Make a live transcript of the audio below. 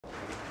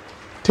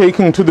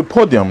taking to the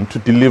podium to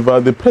deliver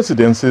the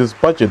presidency's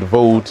budget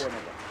vote.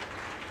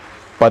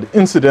 But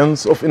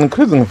incidents of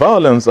increasing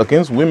violence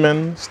against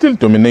women still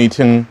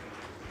dominating,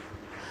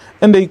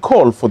 and a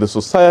call for the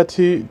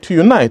society to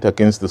unite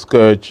against the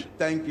scourge.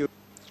 Thank you.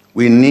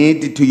 We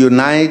need to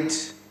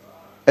unite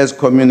as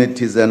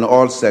communities and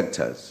all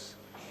sectors,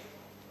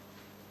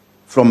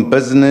 from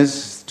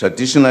business,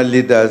 traditional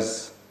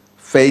leaders,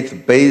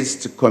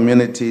 faith-based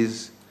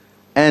communities,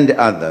 and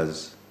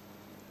others,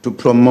 to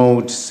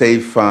promote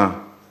safer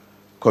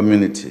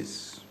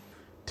communities.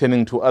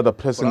 Turning to other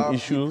pressing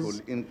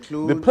issues,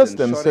 the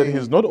president said he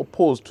is not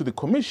opposed to the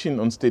Commission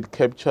on State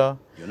Capture,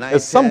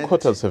 as some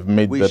quarters have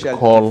made that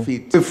call. We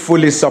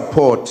fully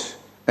support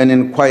an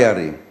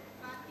inquiry,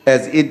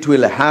 as it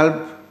will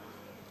help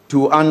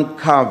to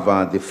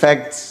uncover the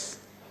facts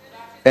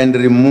and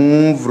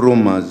remove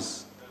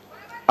rumors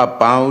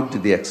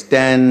about the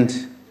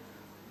extent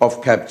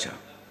of capture.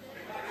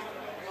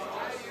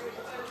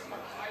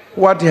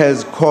 What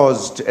has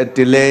caused a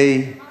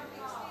delay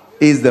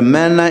is the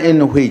manner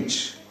in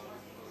which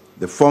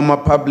the former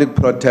public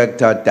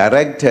protector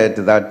directed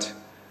that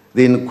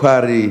the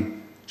inquiry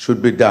should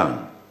be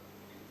done.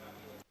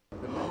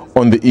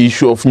 On the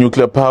issue of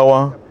nuclear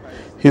power,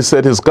 he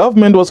said his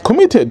government was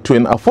committed to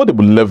an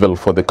affordable level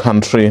for the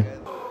country.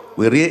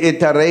 We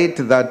reiterate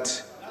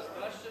that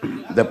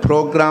the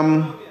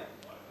program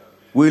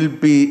will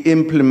be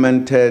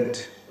implemented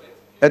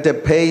at a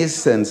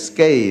pace and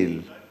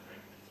scale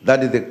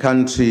that the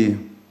country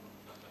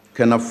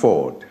can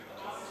afford.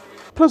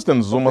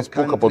 President Zuma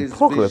spoke about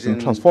progress in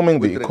transforming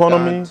the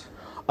economy,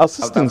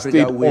 assisting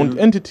state-owned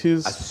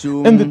entities,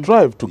 and the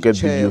drive to get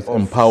the youth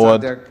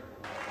empowered.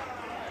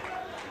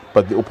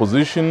 But the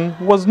opposition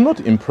was not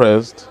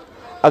impressed,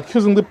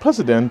 accusing the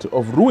president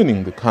of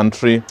ruining the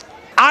country.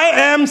 I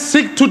am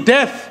sick to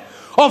death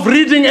of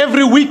reading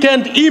every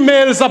weekend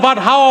emails about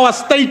how our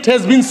state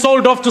has been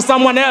sold off to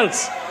someone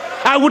else.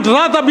 I would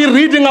rather be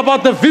reading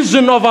about the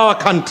vision of our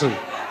country.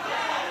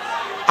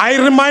 I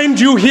remind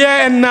you here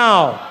and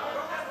now,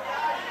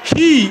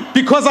 he,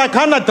 because I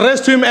can't address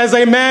to him as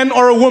a man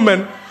or a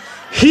woman,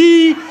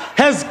 he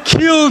has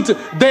killed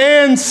the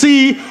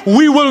ANC.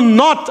 We will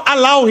not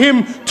allow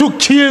him to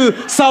kill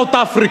South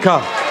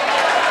Africa.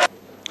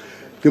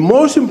 The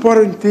most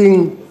important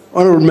thing,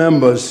 honorable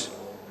members,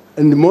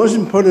 and the most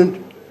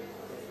important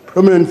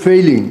prominent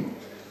failing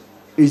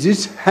is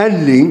this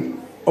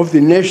handling of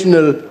the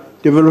National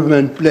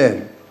Development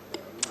Plan.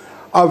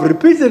 I've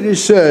repeatedly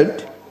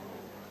said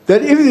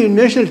that if the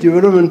National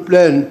Development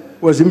Plan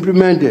was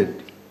implemented,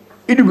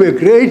 it would be a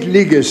great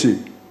legacy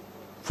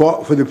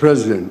for the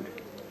president.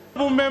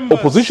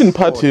 Opposition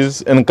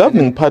parties and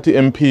governing party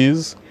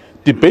MPs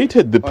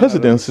debated the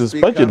presidency's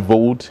budget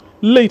vote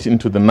late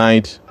into the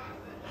night.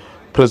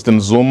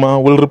 President Zuma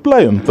will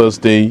reply on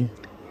Thursday.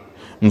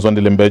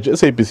 Mzwandile Mbeje,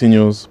 SABC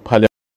News, Parliament.